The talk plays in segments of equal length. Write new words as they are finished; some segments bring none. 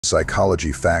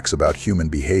Psychology facts about human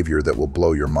behavior that will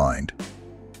blow your mind.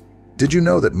 Did you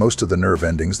know that most of the nerve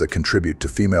endings that contribute to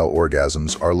female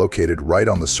orgasms are located right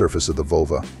on the surface of the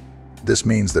vulva? This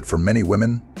means that for many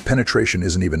women, penetration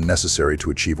isn't even necessary to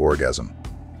achieve orgasm.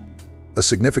 A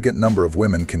significant number of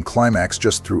women can climax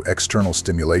just through external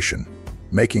stimulation,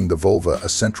 making the vulva a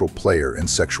central player in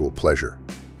sexual pleasure.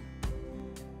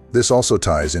 This also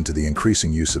ties into the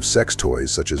increasing use of sex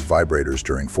toys such as vibrators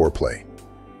during foreplay.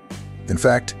 In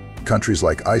fact, countries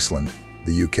like Iceland,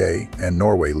 the UK, and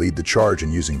Norway lead the charge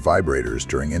in using vibrators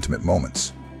during intimate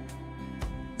moments.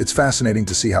 It's fascinating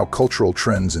to see how cultural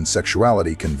trends in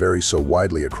sexuality can vary so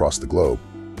widely across the globe.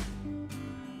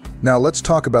 Now let's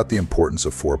talk about the importance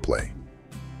of foreplay.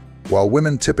 While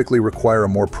women typically require a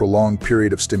more prolonged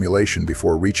period of stimulation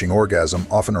before reaching orgasm,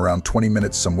 often around 20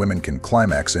 minutes, some women can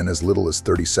climax in as little as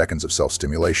 30 seconds of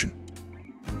self-stimulation.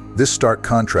 This stark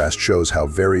contrast shows how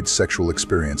varied sexual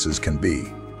experiences can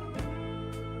be.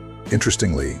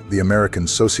 Interestingly, the American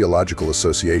Sociological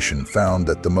Association found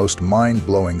that the most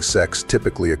mind-blowing sex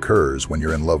typically occurs when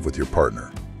you're in love with your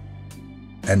partner.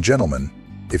 And gentlemen,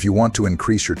 if you want to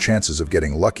increase your chances of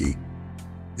getting lucky,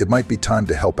 it might be time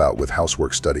to help out with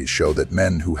housework. Studies show that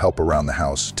men who help around the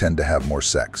house tend to have more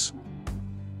sex.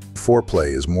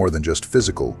 Foreplay is more than just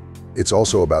physical, it's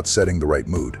also about setting the right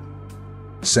mood.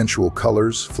 Sensual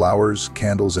colors, flowers,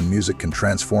 candles, and music can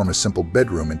transform a simple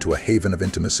bedroom into a haven of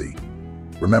intimacy.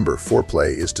 Remember,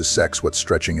 foreplay is to sex what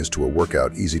stretching is to a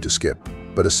workout, easy to skip,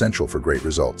 but essential for great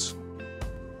results.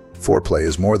 Foreplay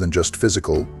is more than just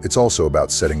physical, it's also about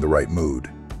setting the right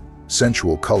mood.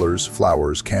 Sensual colors,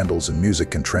 flowers, candles, and music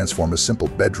can transform a simple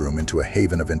bedroom into a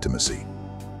haven of intimacy.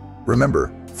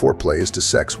 Remember, foreplay is to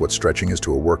sex what stretching is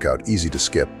to a workout, easy to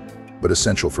skip, but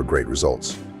essential for great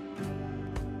results.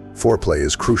 Foreplay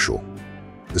is crucial,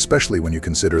 especially when you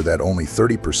consider that only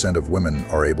 30% of women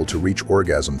are able to reach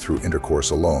orgasm through intercourse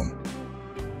alone.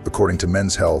 According to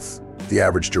Men's Health, the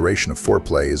average duration of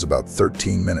foreplay is about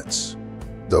 13 minutes,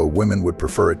 though women would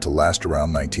prefer it to last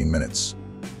around 19 minutes.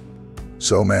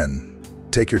 So men,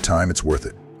 take your time, it's worth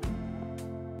it.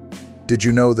 Did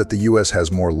you know that the US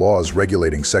has more laws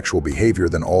regulating sexual behavior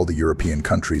than all the European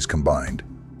countries combined?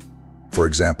 For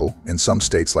example, in some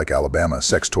states like Alabama,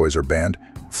 sex toys are banned,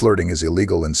 flirting is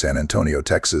illegal in San Antonio,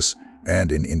 Texas,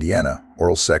 and in Indiana,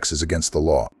 oral sex is against the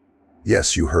law.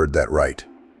 Yes, you heard that right.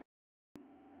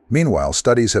 Meanwhile,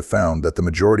 studies have found that the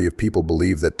majority of people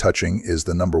believe that touching is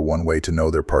the #1 way to know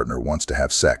their partner wants to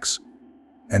have sex.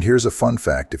 And here's a fun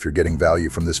fact: if you're getting value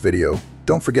from this video,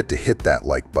 don't forget to hit that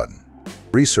like button.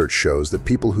 Research shows that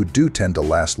people who do tend to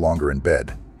last longer in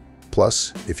bed.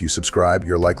 Plus, if you subscribe,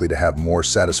 you're likely to have more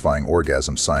satisfying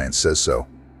orgasm. Science says so.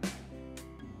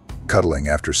 Cuddling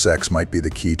after sex might be the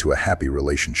key to a happy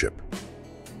relationship.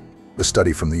 A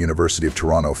study from the University of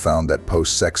Toronto found that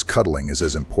post-sex cuddling is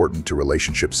as important to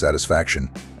relationship satisfaction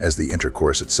as the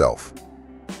intercourse itself.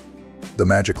 The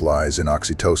magic lies in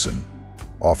oxytocin,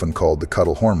 often called the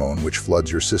cuddle hormone, which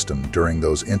floods your system during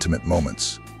those intimate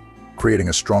moments, creating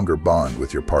a stronger bond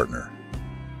with your partner.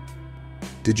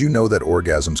 Did you know that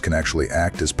orgasms can actually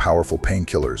act as powerful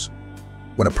painkillers?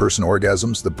 When a person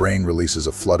orgasms, the brain releases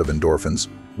a flood of endorphins,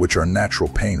 which are natural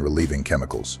pain-relieving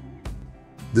chemicals.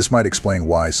 This might explain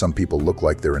why some people look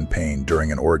like they're in pain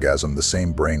during an orgasm. The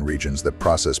same brain regions that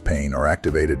process pain are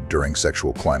activated during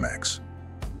sexual climax.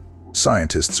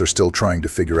 Scientists are still trying to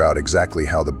figure out exactly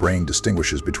how the brain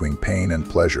distinguishes between pain and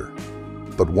pleasure.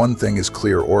 But one thing is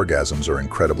clear: orgasms are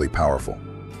incredibly powerful.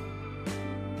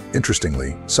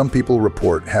 Interestingly, some people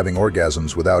report having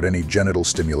orgasms without any genital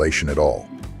stimulation at all.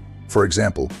 For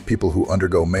example, people who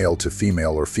undergo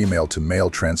male-to-female or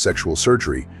female-to-male transsexual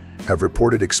surgery have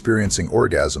reported experiencing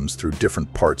orgasms through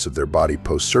different parts of their body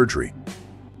post-surgery.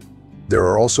 There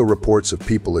are also reports of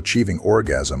people achieving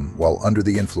orgasm while under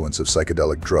the influence of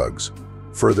psychedelic drugs,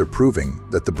 further proving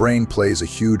that the brain plays a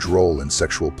huge role in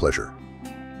sexual pleasure.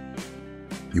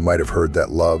 You might have heard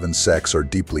that love and sex are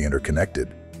deeply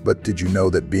interconnected, but did you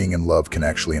know that being in love can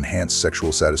actually enhance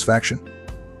sexual satisfaction?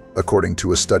 According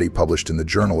to a study published in the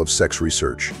Journal of Sex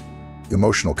Research,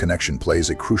 emotional connection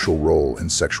plays a crucial role in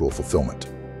sexual fulfillment.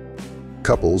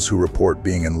 Couples who report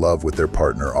being in love with their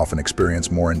partner often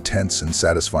experience more intense and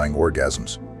satisfying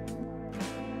orgasms.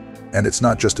 And it's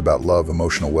not just about love.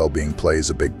 Emotional well-being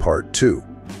plays a big part too.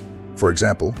 For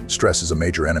example, stress is a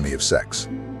major enemy of sex.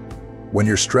 When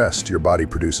you're stressed, your body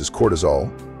produces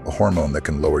cortisol, a hormone that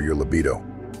can lower your libido.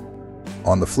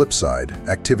 On the flip side,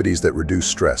 activities that reduce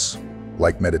stress,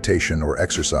 like meditation or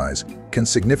exercise, can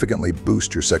significantly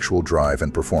boost your sexual drive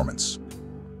and performance.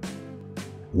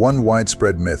 One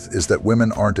widespread myth is that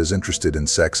women aren't as interested in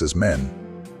sex as men.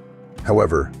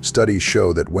 However, studies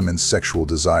show that women's sexual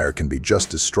desire can be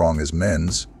just as strong as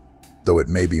men's, though it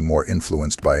may be more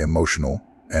influenced by emotional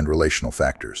and relational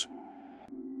factors.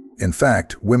 In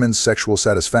fact, women's sexual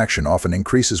satisfaction often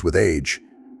increases with age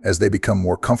as they become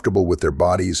more comfortable with their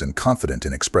bodies and confident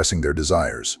in expressing their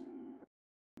desires.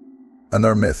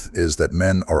 Another myth is that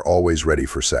men are always ready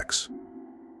for sex.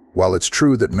 While it's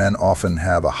true that men often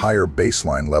have a higher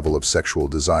baseline level of sexual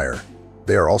desire,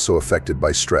 they are also affected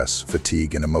by stress,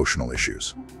 fatigue, and emotional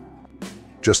issues.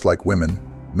 Just like women,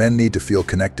 men need to feel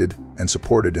connected and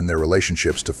supported in their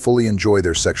relationships to fully enjoy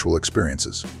their sexual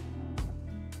experiences.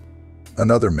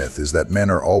 Another myth is that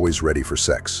men are always ready for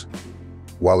sex.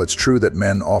 While it's true that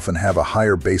men often have a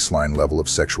higher baseline level of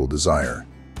sexual desire,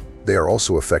 they are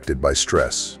also affected by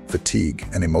stress, fatigue,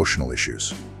 and emotional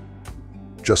issues.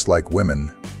 Just like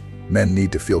women, men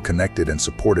need to feel connected and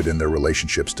supported in their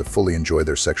relationships to fully enjoy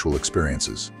their sexual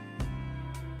experiences.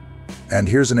 And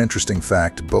here's an interesting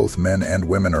fact: both men and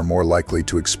women are more likely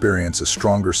to experience a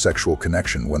stronger sexual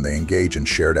connection when they engage in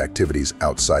shared activities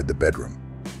outside the bedroom.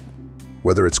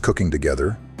 Whether it's cooking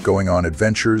together, going on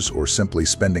adventures, or simply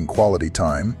spending quality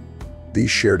time,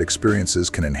 these shared experiences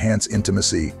can enhance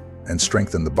intimacy and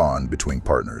strengthen the bond between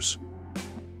partners.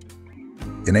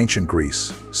 In ancient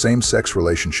Greece, same-sex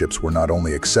relationships were not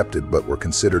only accepted but were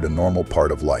considered a normal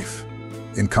part of life.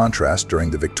 In contrast, during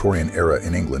the Victorian era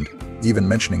in England, even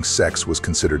mentioning sex was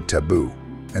considered taboo,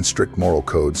 and strict moral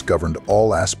codes governed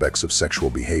all aspects of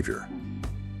sexual behavior.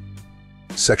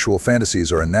 Sexual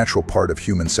fantasies are a natural part of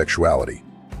human sexuality,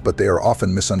 but they are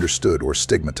often misunderstood or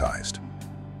stigmatized.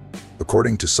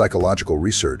 According to psychological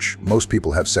research, most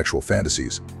people have sexual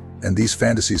fantasies, and these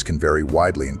fantasies can vary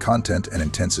widely in content and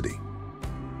intensity.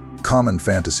 Common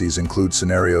fantasies include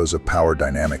scenarios of power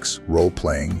dynamics,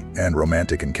 role-playing, and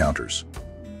romantic encounters.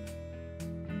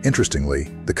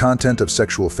 Interestingly, the content of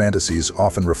sexual fantasies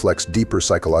often reflects deeper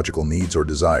psychological needs or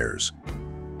desires.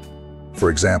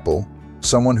 For example,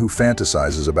 someone who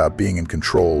fantasizes about being in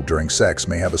control during sex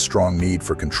may have a strong need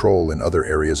for control in other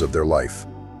areas of their life,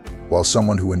 while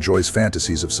someone who enjoys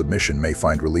fantasies of submission may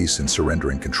find release in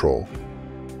surrendering control.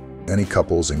 Many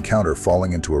couples encounter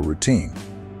falling into a routine.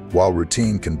 While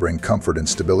routine can bring comfort and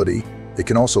stability, it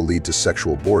can also lead to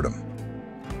sexual boredom.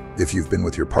 If you've been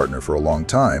with your partner for a long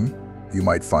time, you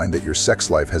might find that your sex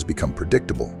life has become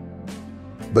predictable.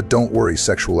 But don't worry,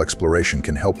 sexual exploration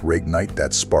can help reignite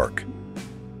that spark.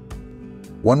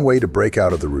 One way to break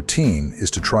out of the routine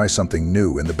is to try something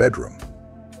new in the bedroom.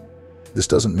 This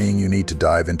doesn't mean you need to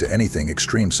dive into anything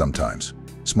extreme. Sometimes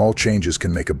small changes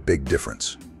can make a big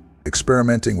difference.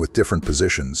 Experimenting with different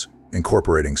positions,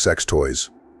 incorporating sex toys,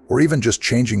 or even just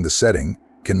changing the setting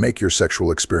can make your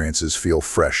sexual experiences feel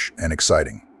fresh and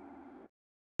exciting.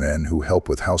 Men who help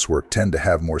with housework tend to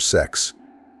have more sex,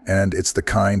 and it's the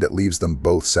kind that leaves them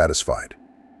both satisfied.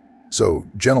 So,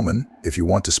 gentlemen, if you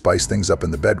want to spice things up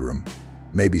in the bedroom,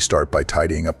 maybe start by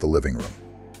tidying up the living room.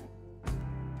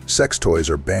 Sex toys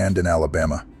are banned in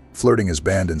Alabama, flirting is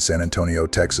banned in San Antonio,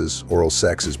 Texas, oral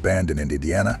sex is banned in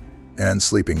Indiana, and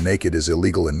sleeping naked is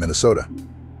illegal in Minnesota.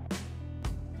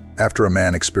 After a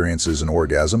man experiences an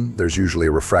orgasm, there's usually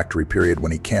a refractory period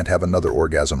when he can't have another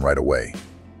orgasm right away.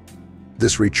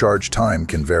 This recharge time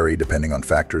can vary depending on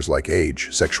factors like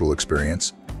age, sexual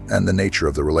experience, and the nature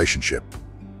of the relationship.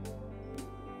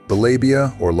 The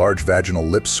labia, or large vaginal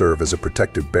lips, serve as a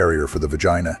protective barrier for the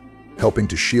vagina, helping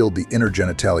to shield the inner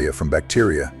genitalia from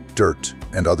bacteria, dirt,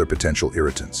 and other potential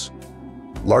irritants.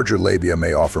 Larger labia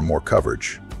may offer more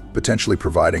coverage, potentially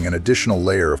providing an additional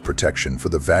layer of protection for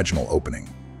the vaginal opening.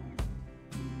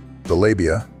 The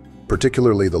labia,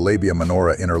 particularly the labia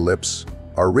minora inner lips,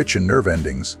 are rich in nerve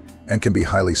endings and can be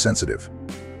highly sensitive.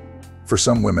 For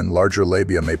some women, larger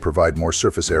labia may provide more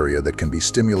surface area that can be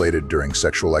stimulated during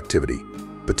sexual activity,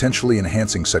 potentially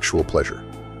enhancing sexual pleasure.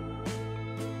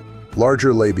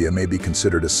 Larger labia may be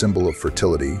considered a symbol of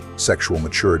fertility, sexual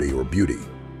maturity, or beauty.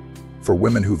 For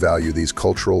women who value these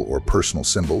cultural or personal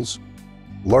symbols,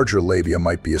 larger labia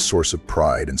might be a source of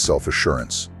pride and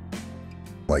self-assurance.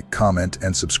 Like, comment,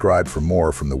 and subscribe for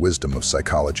more from the wisdom of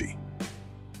psychology.